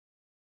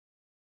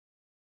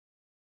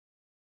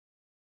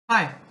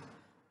Hi,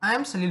 I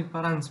am Salil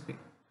Paransby.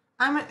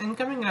 I am an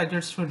incoming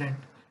graduate student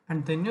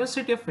at the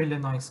University of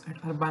Illinois at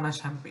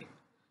Urbana-Champaign.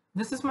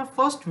 This is my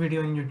first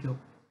video on YouTube.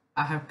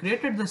 I have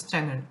created this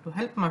channel to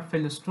help my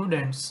fellow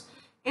students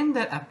in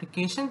their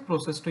application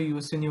process to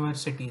US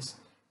universities.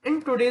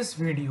 In today's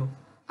video,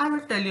 I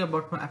will tell you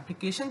about my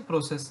application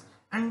process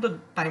and the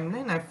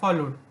timeline I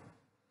followed.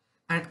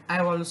 And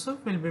I also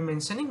will be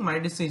mentioning my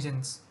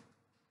decisions.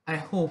 I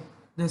hope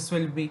this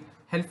will be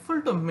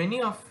helpful to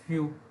many of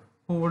you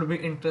who would be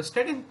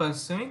interested in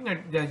pursuing a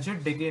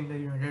graduate degree in the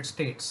United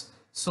States.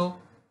 So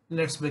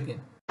let's begin.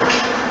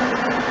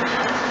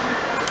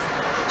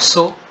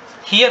 So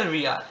here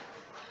we are.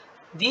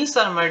 These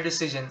are my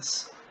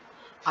decisions.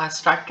 I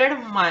started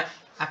my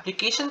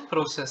application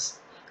process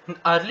in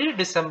early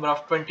December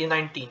of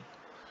 2019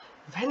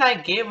 when I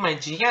gave my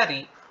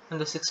GRE on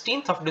the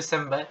 16th of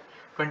December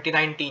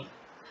 2019.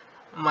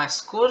 My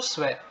scores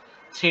were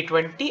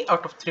 320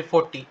 out of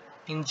 340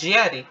 in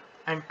GRE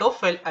and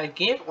TOEFL I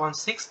gave on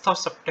 6th of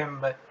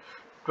September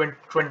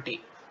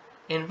 2020,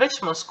 in which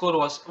my score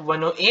was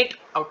 108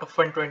 out of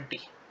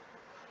 120.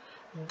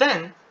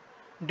 Then,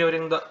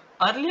 during the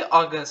early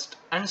August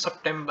and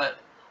September,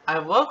 I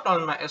worked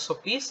on my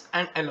SOPs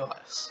and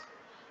LORs.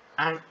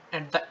 And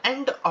at the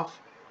end of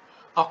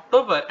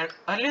October and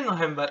early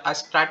November, I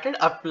started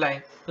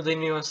applying to the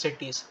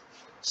universities.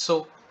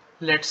 So,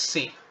 let's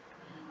see.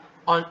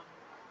 On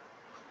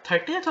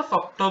 30th of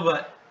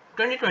October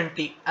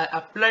 2020, I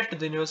applied to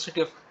the University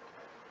of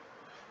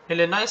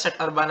Illinois at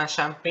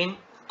Urbana-Champaign,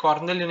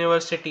 Cornell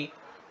University,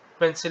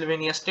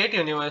 Pennsylvania State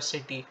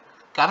University,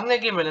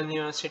 Carnegie Mellon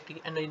University,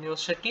 and the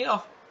University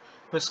of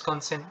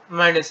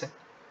Wisconsin-Madison.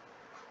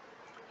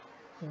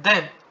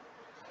 Then,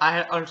 I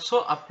had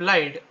also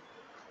applied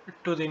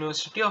to the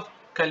University of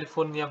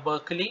California,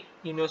 Berkeley,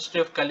 University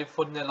of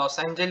California, Los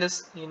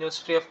Angeles,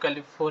 University of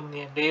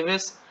California,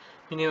 Davis,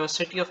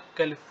 University of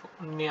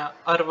California,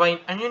 Irvine,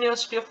 and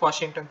University of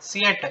Washington,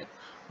 Seattle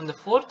on the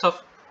 4th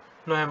of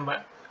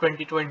November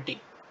 2020.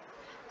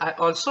 I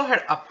also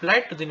had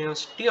applied to the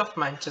University of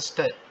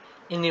Manchester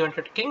in the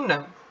United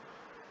Kingdom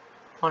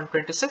on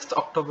 26th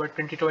October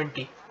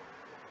 2020.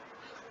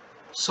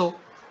 So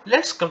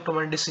let's come to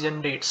my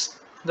decision dates.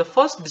 The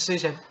first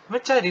decision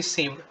which I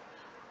received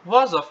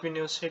was of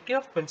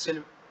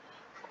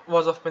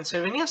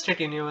Pennsylvania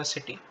State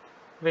University,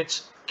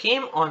 which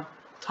came on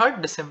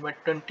 3rd December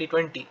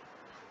 2020.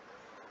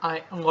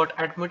 I got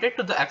admitted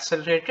to the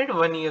accelerated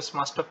 1 year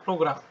master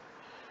program.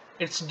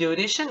 Its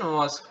duration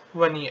was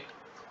 1 year.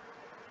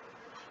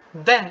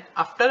 Then,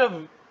 after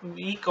a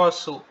week or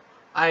so,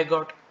 I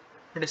got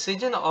a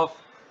decision of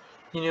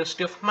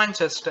University of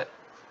Manchester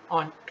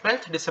on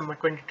 12th December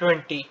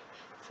 2020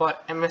 for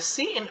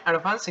MSc in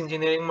Advanced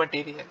Engineering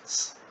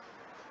Materials.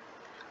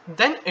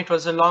 Then it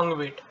was a long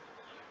wait.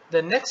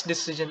 The next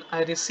decision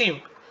I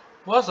received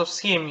was of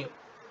CMU,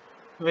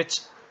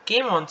 which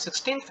came on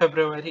 16th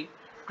February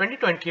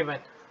 2021.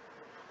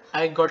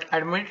 I got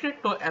admitted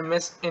to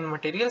MS in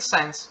Material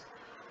Science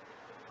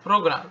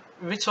program,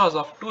 which was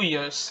of 2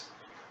 years.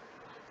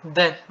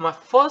 Then my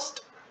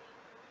first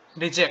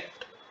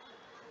reject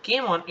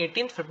came on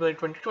 18th February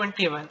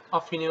 2021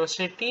 of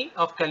University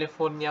of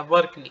California,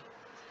 Berkeley,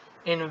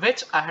 in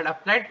which I had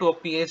applied to a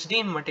PhD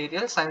in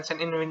Material Science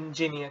and in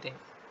Engineering.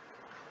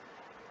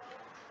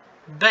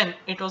 Then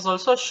it was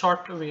also a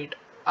short wait.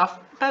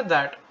 After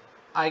that,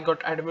 I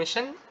got admits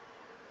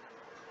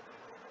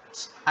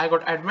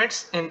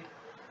in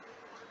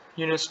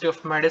University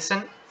of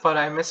Madison for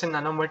MS in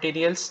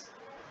Nanomaterials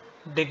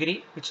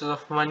degree, which was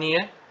of 1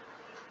 year.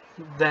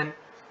 Then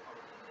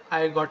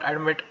I got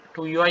admit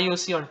to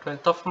UIUC on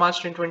 12th of March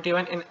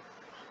 2021 in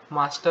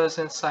Masters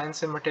in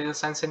Science in Material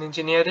Science and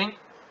Engineering.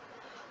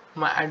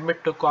 My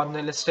admit to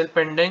Cornell is still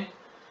pending.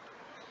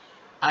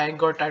 I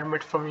got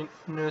admit from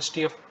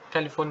University of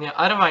California,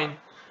 Irvine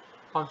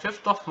on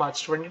 5th of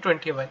March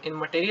 2021 in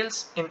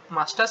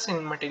Masters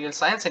in Material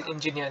Science and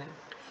Engineering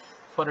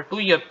for a 2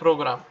 year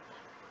program.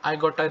 I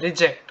got a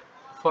reject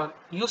for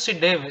UC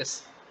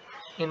Davis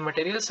in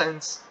Material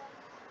Science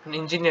and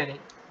Engineering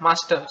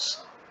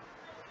Masters,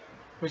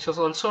 which was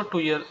also a 2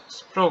 year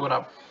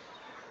program.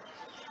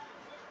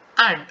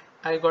 And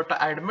I got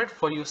to admit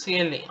for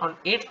UCLA on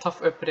 8th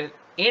of April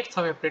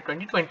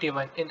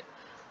 2021 in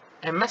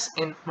MS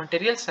in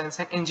Material Science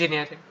and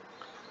Engineering.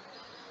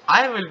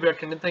 I will be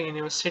attending the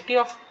University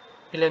of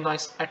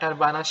Illinois at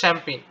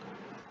Urbana-Champaign.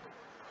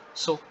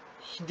 So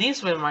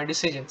these were my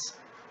decisions.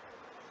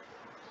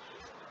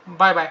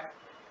 Bye bye.